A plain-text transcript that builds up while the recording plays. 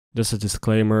Just a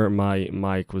disclaimer, my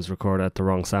mic was recorded at the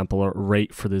wrong sample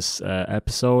rate for this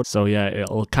episode. So yeah,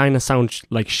 it'll kind of sound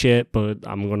like shit, but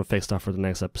I'm going to fix that for the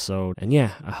next episode. And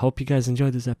yeah, I hope you guys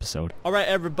enjoyed this episode. Alright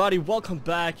everybody, welcome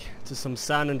back to some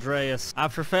San Andreas.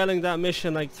 After failing that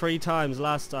mission like 3 times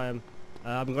last time,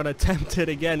 I'm going to attempt it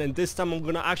again. And this time I'm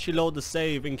going to actually load the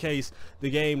save in case the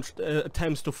game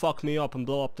attempts to fuck me up and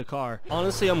blow up the car.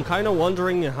 Honestly, I'm kind of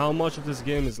wondering how much of this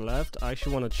game is left. I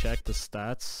actually want to check the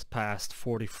stats past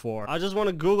 44. I just want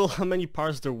to Google how many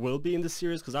parts there will be in this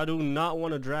series, because I do not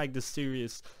want to drag this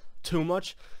series too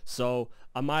much. So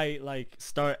I might like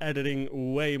start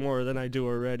editing way more than I do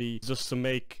already, just to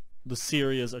make the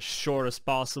series as short as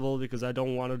possible, because I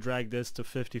don't want to drag this to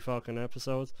 50 fucking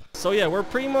episodes. So yeah, we're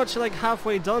pretty much like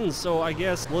halfway done, so I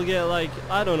guess we'll get like,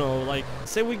 I don't know, like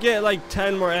say we get like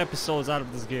 10 more episodes out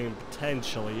of this game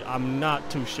potentially. I'm not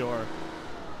too sure,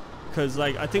 because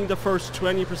like I think the first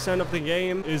 20% of the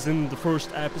game is in the first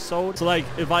episode. So like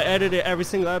if I edited every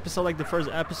single episode like the first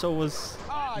episit was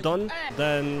done,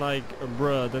 then like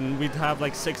bruh, then we'd have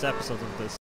like 6 episodes of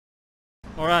this.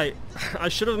 Alright, I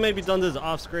should have maybe done this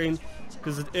off screen,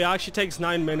 because it actually takes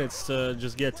 9 minutes to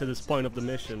just get to this point of the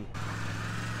mission.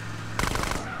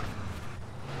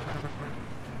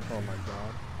 Oh my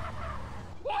god.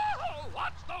 Whoa!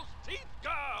 Watch those teeth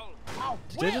go!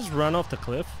 Did they just run off the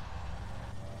cliff?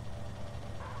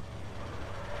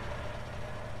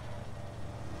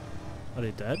 Are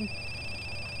they dead?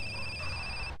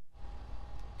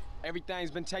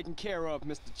 Everything's been taken care of,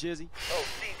 Mr. Jizzy. Oh,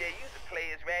 CJ, you the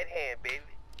player's right hand, baby.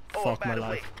 Oh, Fuck and by my the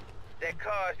life. way, that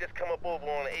car's just come up over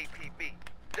on the APB.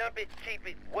 Dump it, keep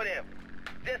it, whatever.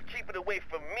 Just keep it away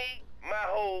from me, my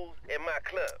hoes, and my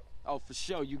club. Oh, for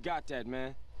sure, you got that,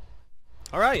 man.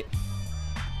 Alright.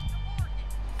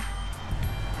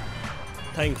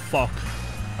 Thank fuck.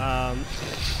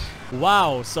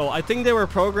 Wow, so I think they were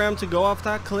programmed to go off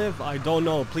that cliff. I don't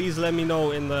know. Please let me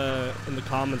know in the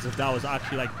comments if that was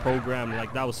actually like programmed,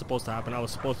 like that was supposed to happen. I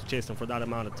was supposed to chase them for that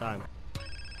amount of time.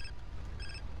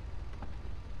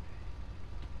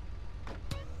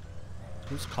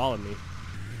 Who's calling me?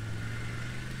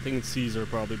 I think it's Caesar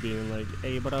probably being like,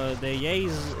 hey, but the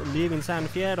Yays live in San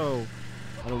Fierro.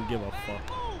 I don't give a fuck.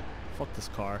 Fuck this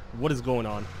car. What is going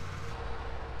on?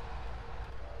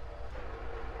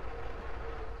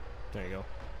 There you go.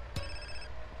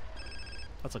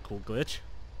 That's a cool glitch.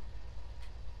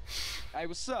 Hey,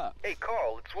 what's up? Hey,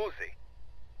 Carl, it's Woozy.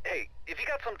 Hey, if you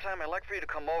got some time, I'd like for you to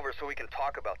come over so we can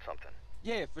talk about something.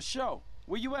 Yeah, for sure.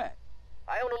 Where you at?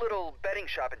 I own a little betting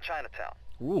shop in Chinatown.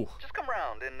 Ooh. Just come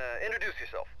around and introduce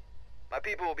yourself. My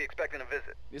people will be expecting a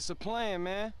visit. It's a plan,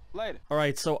 man. Later.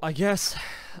 Alright, so I guess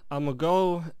I'm gonna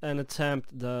go and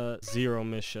attempt the 0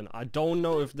 mission. I don't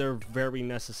know if they're very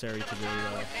necessary to do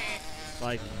though.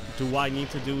 Like, do I need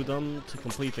to do them to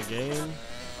complete the game?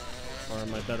 Or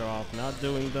am I better off not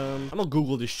doing them? I'm gonna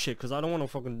Google this shit, because I don't want to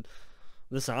fucking...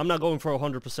 Listen, I'm not going for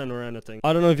 100% or anything.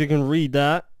 I don't know if you can read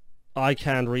that. I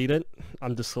can't read it.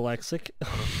 I'm dyslexic.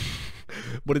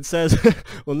 But it says,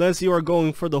 unless you are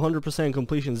going for the 100%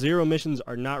 completion, 0 missions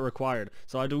are not required.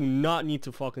 So I do not need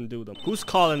to fucking do them. Who's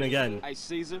calling again? Hey,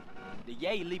 Caesar. The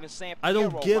Yay leaving San I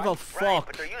don't Fierro, give a right? fuck. Right,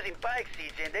 but they're using bikes,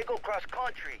 CJ, and they go cross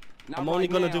country. Not I'm only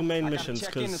right gonna now. do main I gotta missions,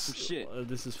 check into because some shit.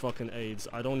 this is fucking AIDS.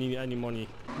 I don't need any money.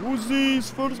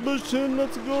 Woozies, first mission,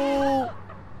 let's go!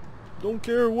 Don't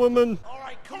care, woman.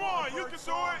 Alright, come on, you can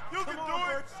do it! You can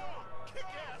do it! Kick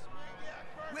ass,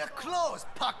 man! We're closed,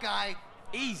 Puckeye.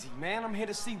 Easy, man. I'm here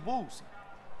to see Woozy.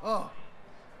 Oh,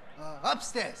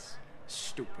 upstairs.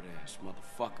 Stupid ass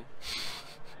motherfucker.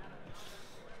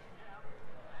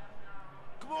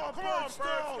 Come on,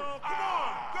 Birdstone! Come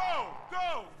on! Go!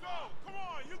 Go! Go! Come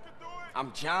on, you can do it!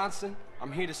 I'm Johnson.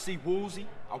 I'm here to see Woozy.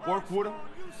 I work with him.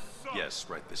 You suck. Yes,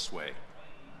 right this way.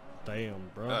 Damn,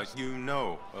 bro. You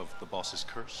know of the boss's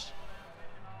curse?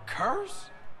 Curse?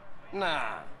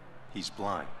 Nah. He's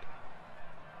blind.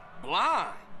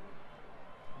 Blind.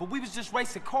 But we was just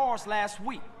racing cars last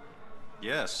week.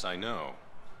 Yes, I know.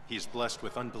 He's blessed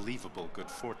with unbelievable good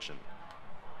fortune.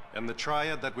 And the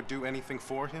triad that would do anything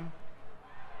for him?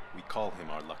 We call him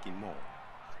our lucky mole.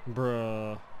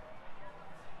 Bruh.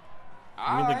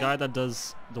 You mean the guy that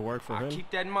does the work for I'll him? keep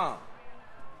that in mind.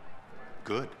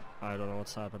 Good. I don't know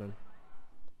what's happening.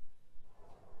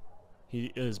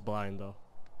 He is blind though.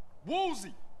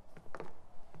 Woozy!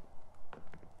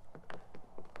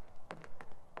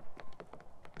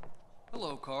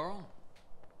 Hello, Carl.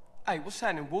 Hey, what's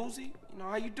happening, Woozy? You know,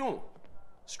 how you doing?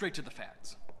 Straight to the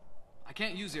facts. I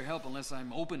can't use your help unless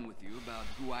I'm open with you about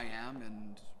who I am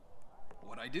and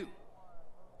what I do.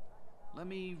 Let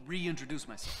me reintroduce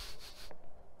myself.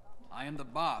 I am the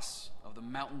boss of the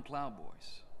Mountain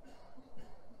Plowboys.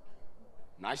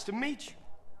 Nice to meet you.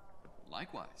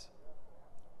 Likewise.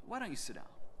 Why don't you sit down?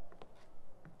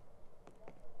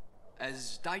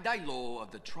 As Daidai-lo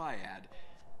of the Triad,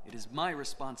 it is my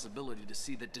responsibility to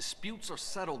see that disputes are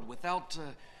settled without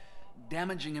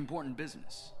damaging important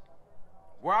business.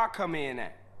 Where I come in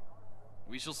at?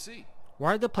 We shall see.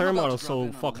 Why are the player I'm about to models drop so in on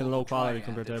a fucking local low quality Triad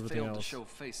compared to that everything failed else? to show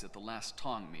face at the last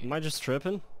Tong meeting. Am I just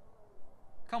tripping?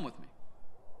 Come with me,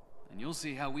 and you'll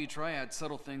see how we Triad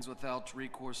settle things without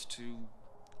recourse to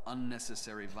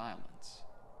unnecessary violence.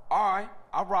 All right,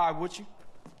 I'll ride with you.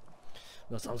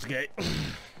 That sounds gay.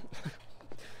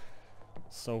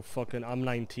 So fucking, I'm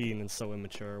 19 and so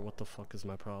immature. What the fuck is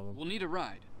my problem? We'll need a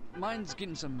ride. Mine's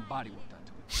getting some body work done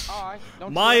to it. All right,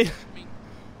 don't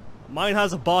Mine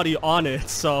has a body on it,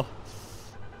 so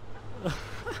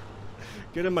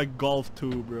get in my golf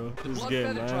too, bro. The This Blood game,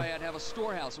 Feather man. Triad have a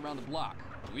storehouse around the block.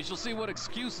 We shall see what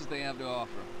excuses they have to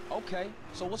offer. Okay,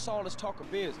 so what's all this talk of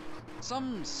business?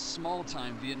 Some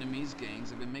small-time Vietnamese gangs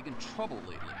have been making trouble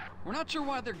lately. We're not sure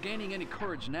why they're gaining any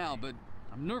courage now, but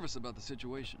I'm nervous about the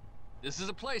situation. This is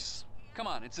a place. Come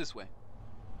on, it's this way.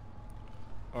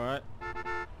 Alright.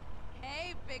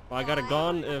 Hey, big Well, I got a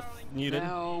gun if needed.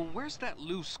 Now, where's that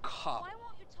loose cop? Why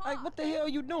won't you talk? Hey, what the hell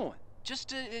you doing?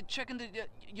 Just checking the,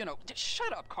 you know,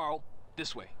 shut up, Carl.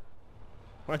 This way.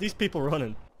 Why are these people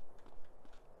running?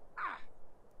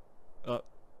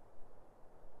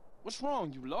 What's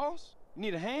wrong? You lost? You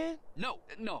need a hand? No.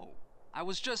 I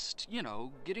was just, you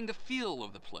know, getting the feel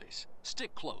of the place.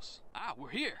 Stick close. Ah, we're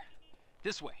here.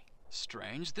 This way.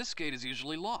 Strange, this gate is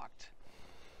usually locked.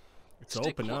 It's Stick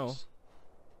open now. close.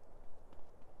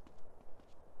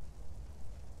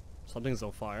 Something's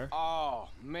on fire. Oh,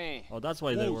 man. Oh, that's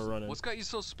why they were running. What's got you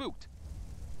so spooked?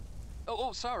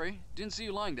 Oh, sorry. Didn't see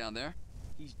you lying down there.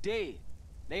 He's dead.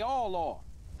 They all are.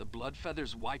 The blood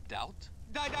feathers wiped out?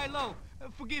 Daidai-lo,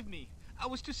 forgive me. I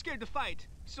was too scared to fight,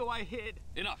 so I hid.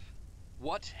 Enough.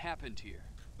 What happened here?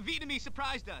 Vietnamese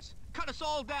surprised us, cut us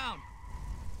all down.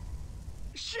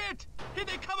 Shit! Here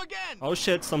they come again! Oh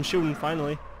shit, some shooting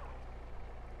finally.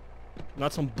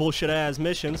 Not some bullshit ass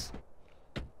missions.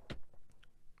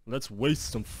 Let's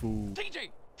waste some food. TJ,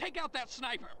 take out that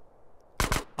sniper.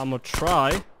 I'ma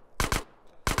try.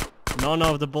 None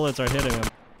of the bullets are hitting him.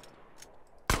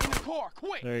 In the car,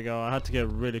 quick! There you go, I had to get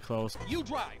really close. You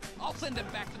drive. I'll send them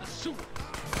back to the sewer.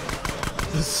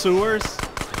 The sewers?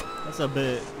 That's a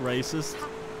bit racist,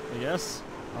 I guess.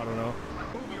 I don't know.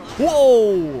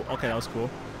 Whoa! Okay, that was cool.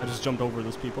 I just jumped over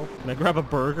those people. Can I grab a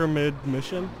burger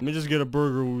mid-mission? Let me just get a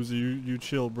burger, Woozy. You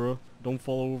chill, bro. Don't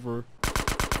fall over.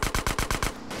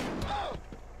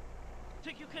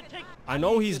 I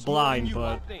know he's blind,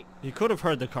 but he could have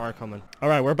heard the car coming.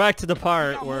 Alright, we're back to the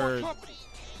part where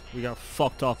we got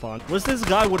fucked up on. What's this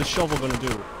guy with a shovel gonna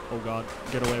do? Oh god,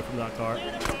 get away from that car.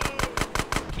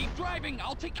 Keep driving.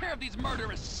 I'll take care of these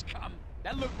murderous scum.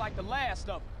 That looked like the last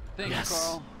of them. Thanks, Yes.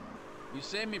 Carl. You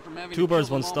saved me from having Two to kill birds,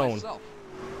 them one all stone. myself.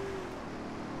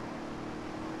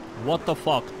 What the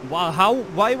fuck? Wow,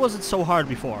 why was it so hard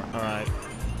before? Alright.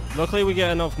 Luckily we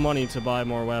get enough money to buy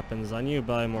more weapons. I need to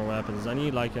buy more weapons. I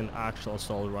need like an actual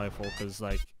assault rifle because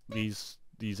like these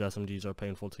SMGs are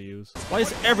painful to use. Why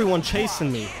is everyone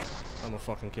chasing me? I'm gonna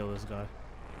fucking kill this guy.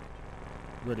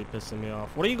 Really pissing me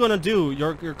off. What are you gonna do?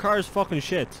 Your car is fucking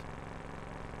shit.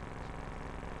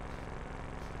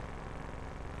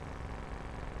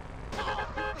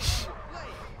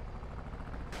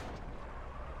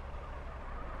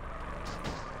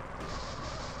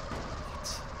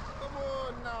 Come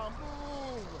on now,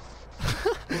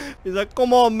 move. He's like,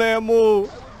 come on man, move.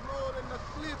 I was loading the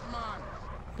clip, man.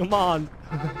 Come on.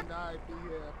 I be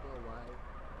here for a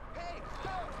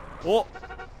while. Oh,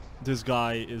 this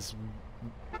guy is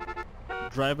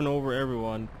driving over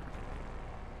everyone,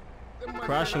 Them man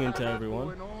crashing got a into lot everyone.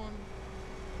 going on.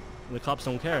 The cops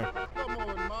don't care. Come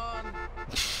on, man.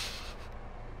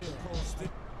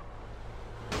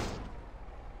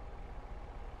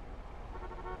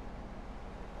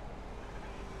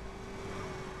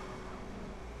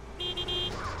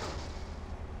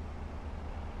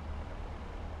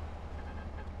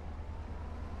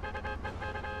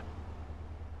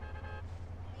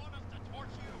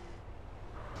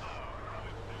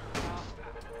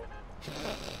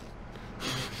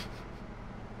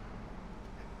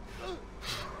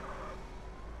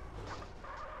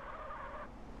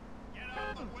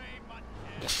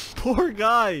 Poor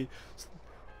guy.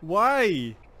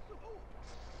 Why?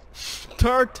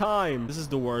 Third time. This is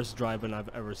the worst driving I've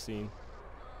ever seen.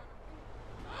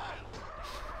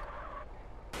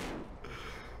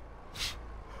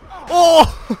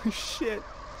 Oh shit.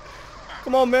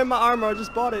 Come on man, my armor. I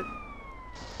just bought it.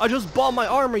 I just bought my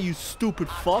armor, you stupid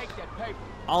fuck. Take that paper.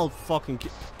 I'll fucking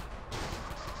kill.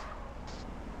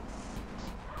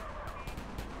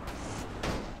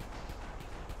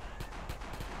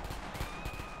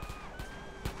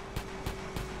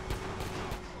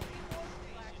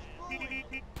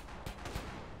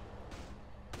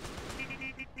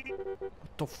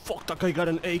 What the fuck? That guy got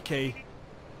an AK.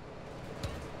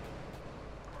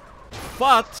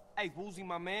 What? Hey, Woozy,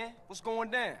 my man, what's going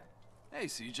down? Hey,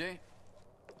 CJ.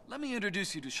 Let me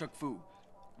introduce you to Shuk Fu,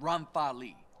 Ramfa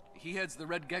Lee. He heads the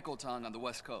Red Gecko Tong on the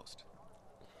West Coast.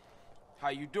 How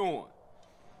you doing?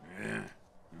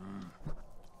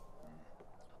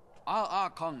 Ah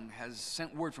Kung has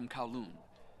sent word from Kowloon.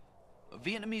 A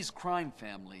Vietnamese crime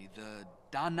family, the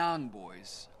Da Nang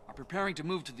boys, are preparing to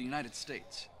move to the United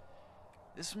States.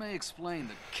 This may explain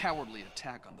the cowardly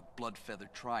attack on the Blood-Feather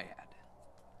Triad.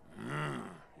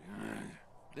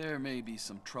 There may be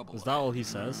some trouble. Is that all he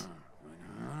says?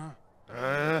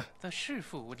 The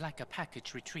Shifu would like a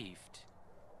package retrieved.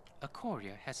 A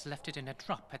courier has left it in a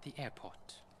drop at the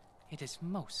airport. It is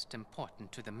most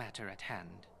important to the matter at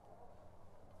hand.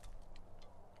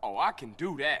 Oh, I can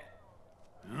do that.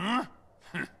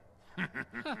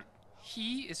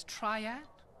 He is Triad?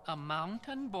 A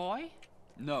mountain boy?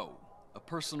 No, a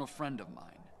personal friend of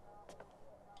mine.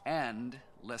 And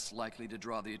less likely to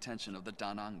draw the attention of the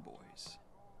Da Nang boys.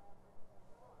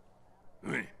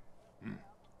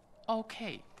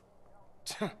 Okay.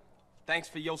 Thanks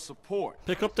for your support.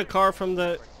 Pick up the car from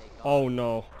the... Oh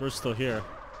no, they're still here.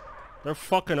 They're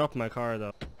fucking up my car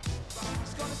though.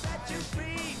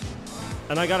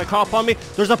 And I got a cop on me.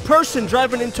 There's a person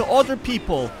driving into other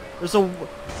people. There's a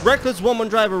reckless woman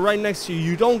driver right next to you.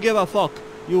 You don't give a fuck.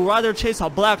 You'd rather chase a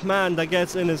black man that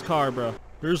gets in his car, bro.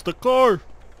 Here's the car.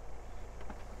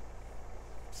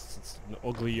 It's an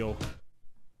ugly yoke.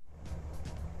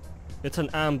 It's an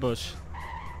ambush.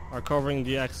 Are covering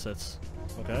the exits.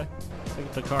 Okay?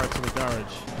 Take the car to the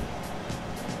garage.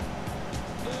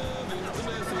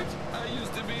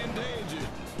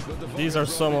 These are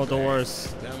some of the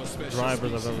worst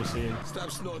drivers I've ever seen.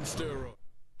 Stop snorting steroids.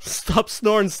 Stop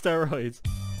snorting steroids.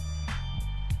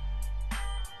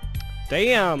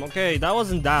 Damn, okay, that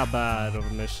wasn't that bad of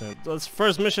a mission. That's the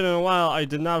first mission in a while I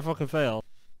did not fucking fail.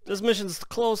 This mission's the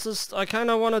closest. I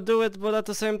kinda wanna do it, but at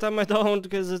the same time I don't,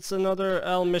 because it's another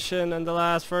L mission and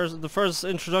the first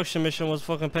introduction mission was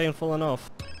fucking painful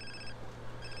enough.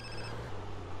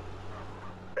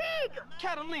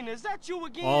 Catalina, is that you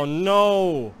again? Oh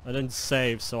no! I didn't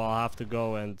save, so I'll have to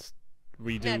go and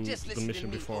redo Now just the listen mission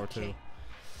to me, before okay? too.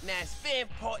 Now it's very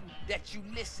important that you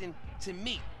listen to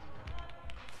me.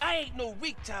 I ain't no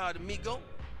retard, amigo.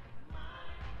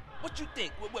 What you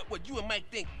think? What you and Mike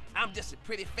think? I'm just a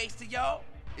pretty face to y'all?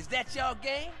 Is that y'all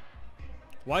game?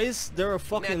 Why is there a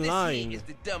fucking now, line this here is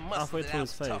the dumb muscle halfway that through I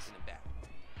his was face? talking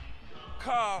about.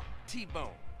 Carl T-Bone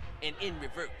and in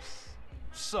reverse.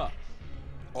 Sup?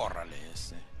 Órale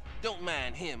ese. Don't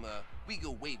mind him, we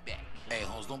go way back. Hey,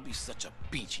 Holmes, don't be such a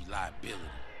beachy liability.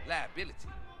 Liability?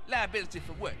 Liability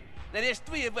for what? Now there's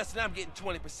 3 of us and I'm getting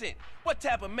 20%. What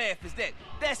type of math is that?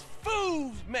 That's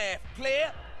fool's math,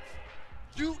 player.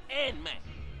 You and Mike.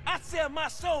 I sell my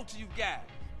soul to you guys.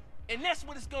 And that's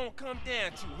what it's gonna come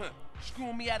down to, huh?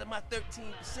 Screwing me out of my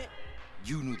 13%?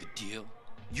 You knew the deal.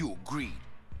 You agreed.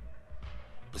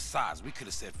 Besides, we could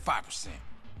have said 5%.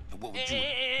 And what would you...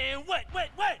 And what?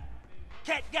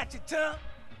 Cat got your tongue?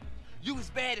 You as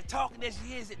bad at talking as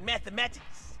you is at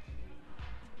mathematics?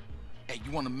 Hey,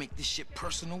 you want to make this shit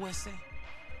personal, S.A.?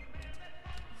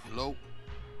 Hello?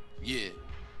 Yeah.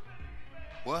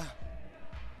 What?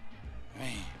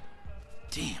 Man.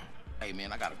 Damn. Hey,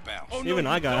 man, I gotta bounce. Oh, Even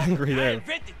I got angry there.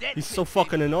 He's so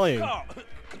fucking annoying. Carl,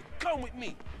 come with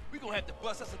me. We gonna have to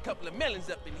bust us a couple of melons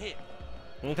up in here.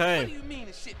 Okay. What do you mean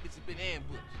the shit has been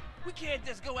ambushed? We can't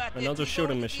just go out there Another and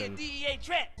shooting mission. DEA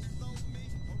trap.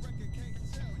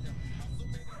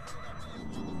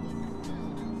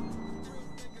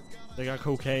 They got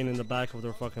cocaine in the back of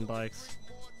their fucking bikes.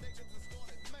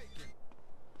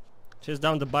 Chase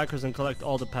down the bikers and collect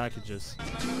all the packages.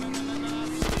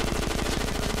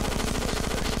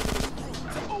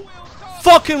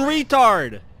 Fucking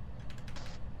retard!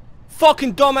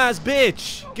 Fucking dumbass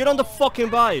bitch! Get on the fucking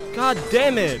bike! God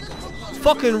damn it!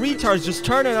 Fucking retards just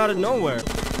turning out of nowhere.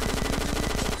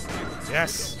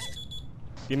 Yes!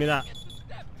 Give me that.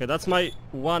 Okay, that's my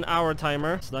 1 hour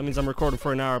timer. So that means I'm recording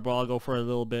for an hour, but I'll go for a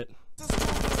little bit.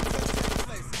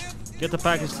 Get the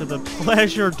package to the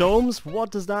pleasure domes?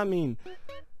 What does that mean?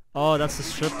 Oh, that's the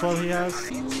strip club he has?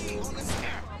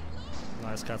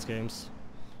 Nice Cats games.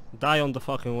 Die on the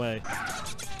fucking way.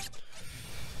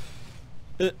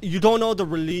 You don't know the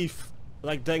relief.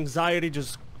 Like, the anxiety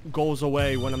just goes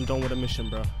away when I'm done with a mission,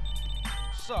 bro.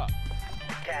 What's up?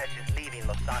 Cash is leaving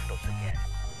Los Santos again.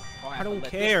 I don't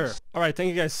care. Alright, thank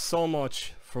you guys so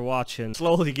much for watching.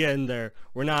 Slowly getting there.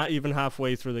 We're not even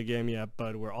halfway through the game yet,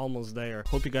 but we're almost there.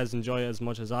 Hope you guys enjoy it as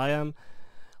much as I am.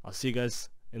 I'll see you guys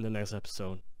in the next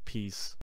episode. Peace.